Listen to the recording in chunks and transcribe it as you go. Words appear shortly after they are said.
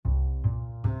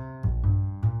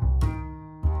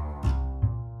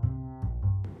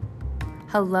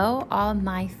Hello, all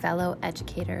my fellow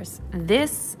educators.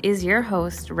 This is your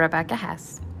host, Rebecca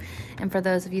Hess. And for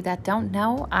those of you that don't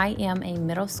know, I am a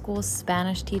middle school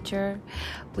Spanish teacher.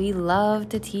 We love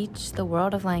to teach the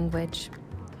world of language.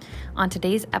 On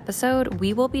today's episode,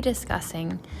 we will be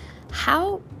discussing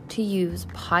how to use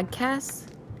podcasts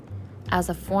as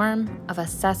a form of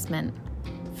assessment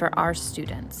for our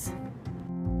students.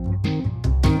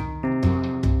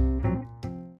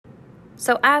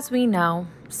 So as we know,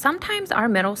 sometimes our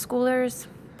middle schoolers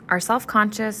are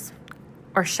self-conscious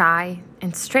or shy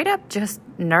and straight up just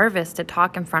nervous to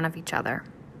talk in front of each other.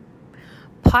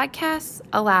 Podcasts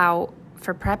allow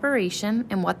for preparation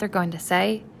in what they're going to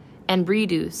say and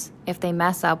redos if they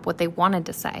mess up what they wanted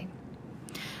to say.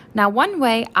 Now, one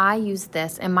way I use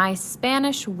this in my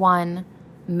Spanish 1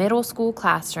 middle school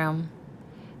classroom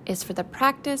is for the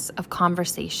practice of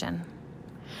conversation.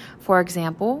 For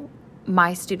example,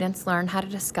 my students learn how to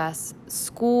discuss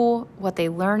school, what they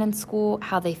learn in school,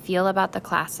 how they feel about the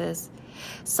classes.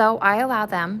 So I allow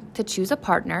them to choose a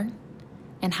partner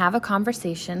and have a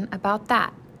conversation about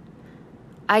that.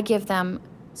 I give them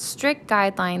strict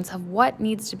guidelines of what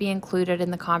needs to be included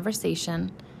in the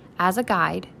conversation as a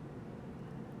guide,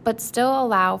 but still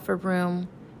allow for room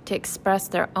to express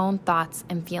their own thoughts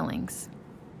and feelings.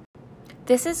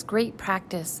 This is great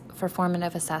practice for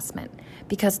formative assessment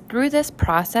because through this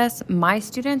process, my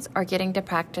students are getting to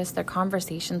practice their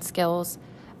conversation skills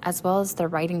as well as their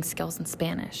writing skills in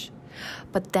Spanish.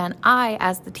 But then I,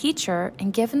 as the teacher,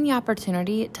 am given the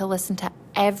opportunity to listen to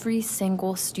every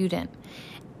single student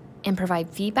and provide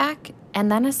feedback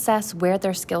and then assess where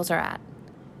their skills are at.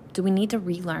 Do we need to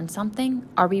relearn something?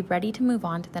 Are we ready to move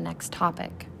on to the next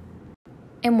topic?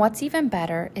 And what's even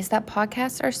better is that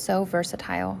podcasts are so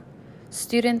versatile.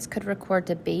 Students could record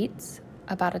debates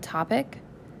about a topic,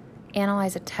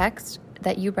 analyze a text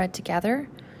that you read together,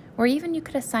 or even you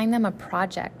could assign them a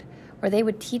project where they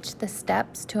would teach the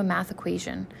steps to a math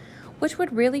equation, which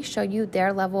would really show you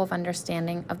their level of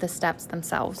understanding of the steps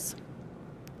themselves.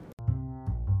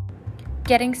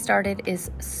 Getting started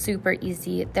is super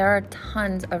easy. There are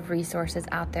tons of resources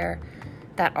out there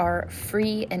that are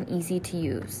free and easy to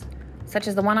use, such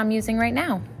as the one I'm using right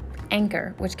now,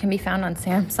 Anchor, which can be found on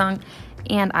Samsung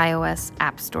and iOS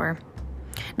App Store.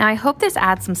 Now, I hope this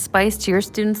adds some spice to your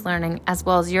students' learning as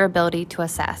well as your ability to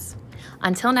assess.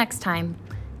 Until next time,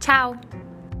 ciao!